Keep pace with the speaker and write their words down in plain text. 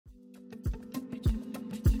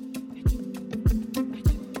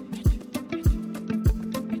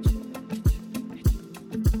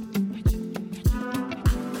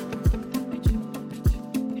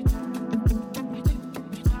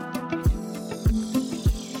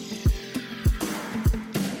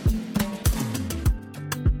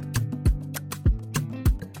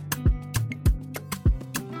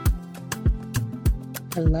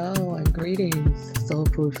Hello and greetings, Soul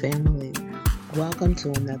Food family. Welcome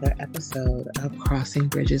to another episode of Crossing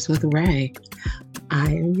Bridges with Ray.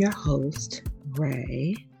 I am your host,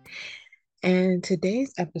 Ray, and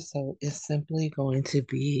today's episode is simply going to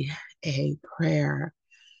be a prayer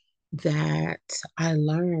that I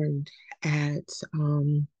learned at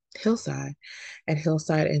Hillside, at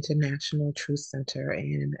Hillside International Truth Center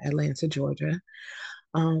in Atlanta, Georgia.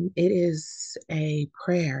 It is a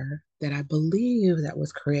prayer that I believe that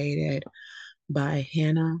was created by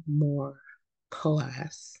Hannah More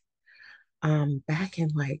Coas back in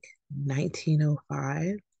like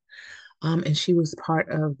 1905. And she was part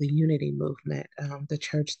of the Unity movement. The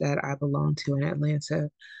church that I belonged to in Atlanta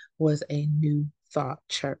was a New Thought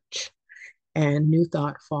church, and New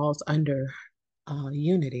Thought falls under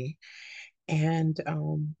Unity. And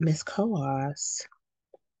Miss Coas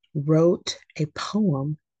wrote a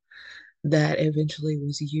poem that eventually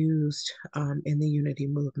was used in the Unity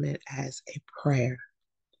movement as a prayer.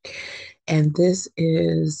 And this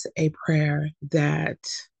is a prayer that,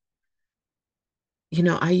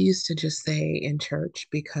 I used to just say in church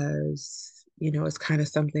because, it's kind of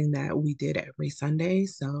something that we did every Sunday.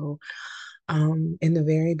 So in the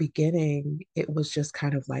very beginning, it was just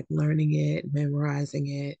kind of like learning it, memorizing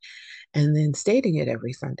it, and then stating it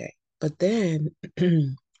every Sunday. But then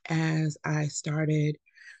as I started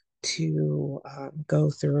to go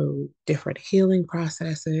through different healing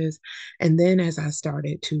processes. And then as I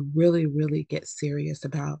started to really, really get serious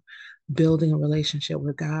about building a relationship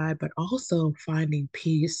with God, but also finding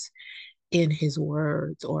peace in His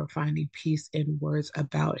words, or finding peace in words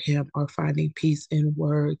about Him, or finding peace in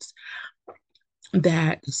words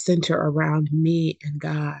that center around me and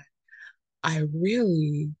God, I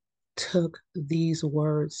really took these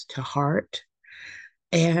words to heart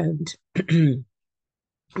and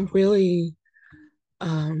really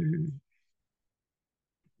um,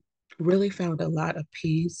 really found a lot of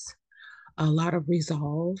peace, a lot of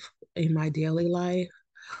resolve in my daily life,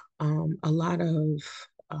 a lot of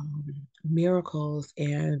um, miracles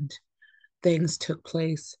and things took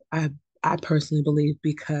place. I personally believe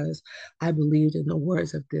because I believed in the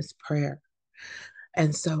words of this prayer.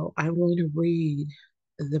 And so I'm going to read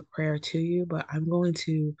the prayer to you, but I'm going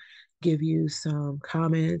to give you some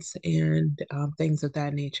comments and things of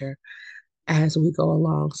that nature as we go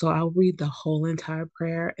along. So I'll read the whole entire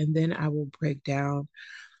prayer and then I will break down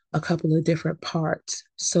a couple of different parts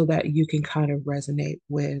so that you can kind of resonate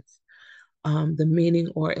with the meaning,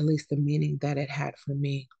 or at least the meaning that it had for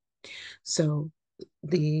me. So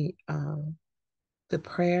the uh, the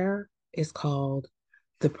prayer is called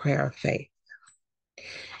the Prayer of Faith,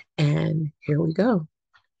 and here we go.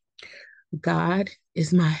 God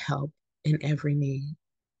is my help in every need.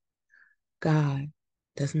 God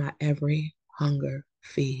does my every hunger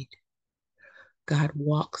feed. God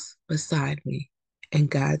walks beside me and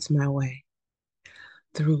guides my way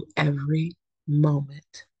through every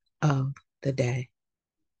moment of the day.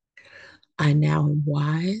 I now am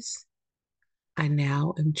wise. I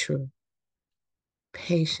now am true,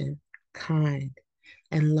 patient, kind,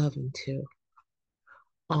 and loving too.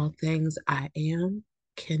 All things I am,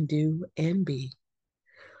 can do, and be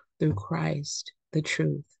through Christ, the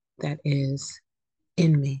truth that is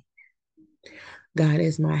in me. God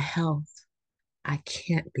is my health. I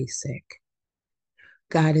can't be sick.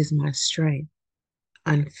 God is my strength,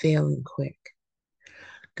 unfailing quick.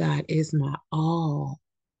 God is my all.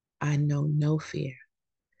 I know no fear,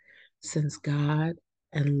 since God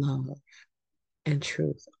and love and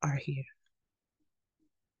truth are here.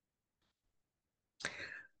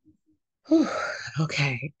 Whew.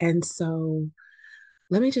 Okay, and so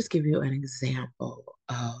let me just give you an example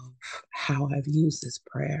of how I've used this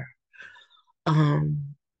prayer.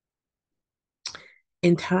 Um,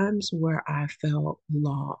 in times where I felt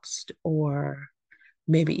lost, or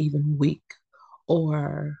maybe even weak,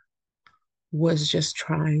 or was just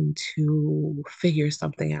trying to figure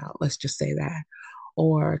something out, let's just say that,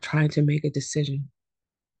 or trying to make a decision,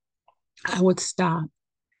 I would stop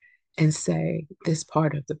and say this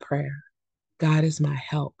part of the prayer: God is my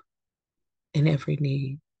help in every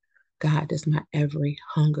need. God does my every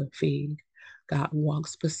hunger feed. God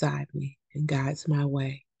walks beside me and guides my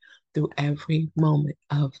way through every moment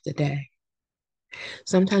of the day.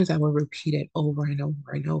 Sometimes I would repeat it over and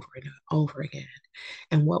over and over and over again.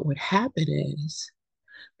 And what would happen is,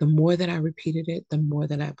 the more that I repeated it, the more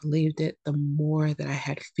that I believed it, the more that I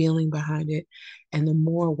had feeling behind it, and the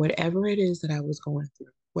more whatever it is that I was going through,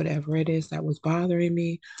 whatever it is that was bothering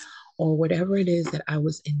me, or whatever it is that I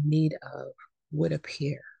was in need of, would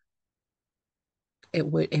appear. It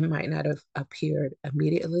might not have appeared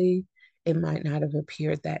immediately. It might not have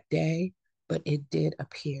appeared that day, but it did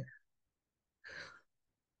appear.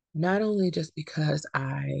 Not only just because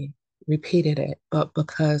I repeated it, but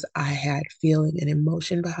because I had feeling and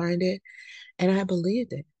emotion behind it and I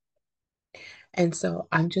believed it. And so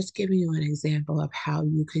I'm just giving you an example of how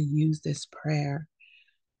you could use this prayer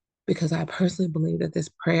because I personally believe that this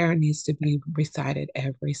prayer needs to be recited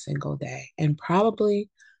every single day and probably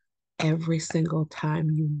every single time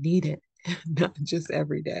you need it, not just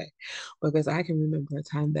every day. Because I can remember a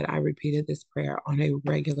time that I repeated this prayer on a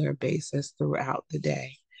regular basis throughout the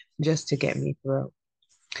day just to get me through.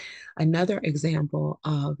 Another example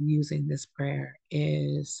of using this prayer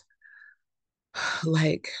is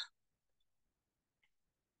like,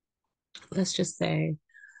 let's just say,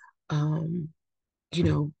 um, you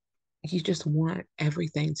know, you just want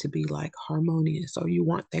everything to be like harmonious, or you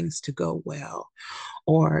want things to go well,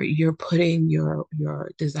 or you're putting your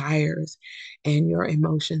desires and your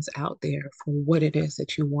emotions out there for what it is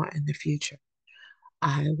that you want in the future.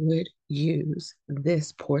 I would use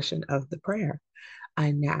this portion of the prayer. I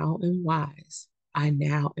now am wise. I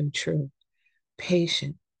now am true,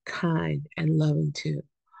 patient, kind, and loving too.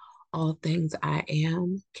 All things I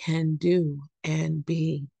am, can do, and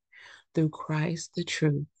be through Christ, the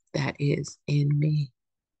truth that is in me.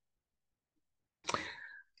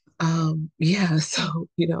 Yeah, so,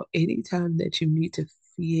 anytime that you need to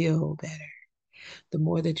feel better, the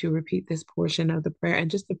more that you repeat this portion of the prayer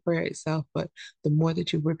and just the prayer itself, but the more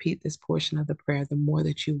that you repeat this portion of the prayer, the more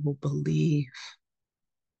that you will believe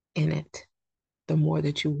in it, the more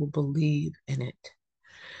that you will believe in it.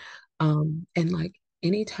 And like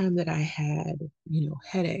anytime that I had,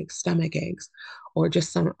 headaches, stomach aches, or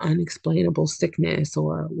just some unexplainable sickness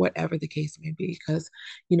or whatever the case may be, because,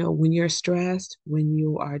 when you're stressed, when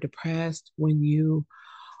you are depressed, when you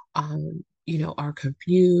are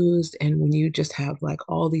confused, and when you just have like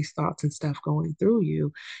all these thoughts and stuff going through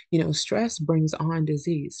you, stress brings on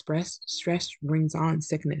disease. Stress brings on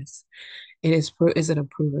sickness. Is it a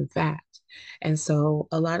proven fact? And so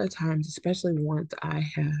a lot of times, especially once I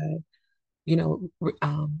had, you know,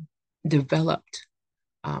 developed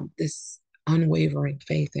this unwavering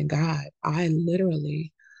faith in God, I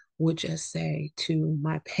literally would just say to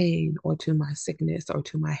my pain or to my sickness or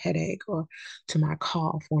to my headache or to my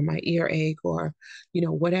cough or my earache or,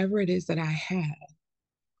 whatever it is that I had,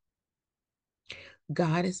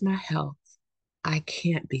 God is my health. I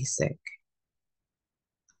can't be sick.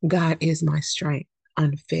 God is my strength,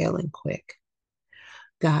 unfailing quick.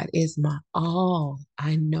 God is my all.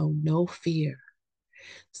 I know no fear,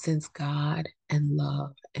 since God and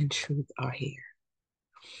love and truth are here.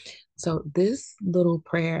 So, this little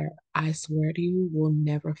prayer, I swear to you, will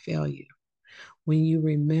never fail you when you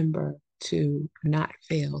remember to not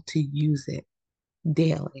fail to use it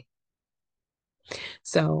daily.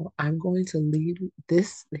 So, I'm going to leave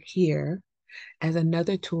this here as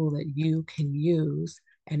another tool that you can use,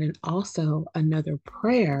 and then also another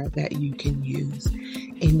prayer that you can use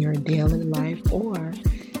in your daily life or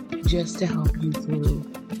just to help you through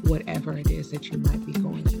whatever it is that you might be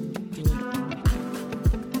going through.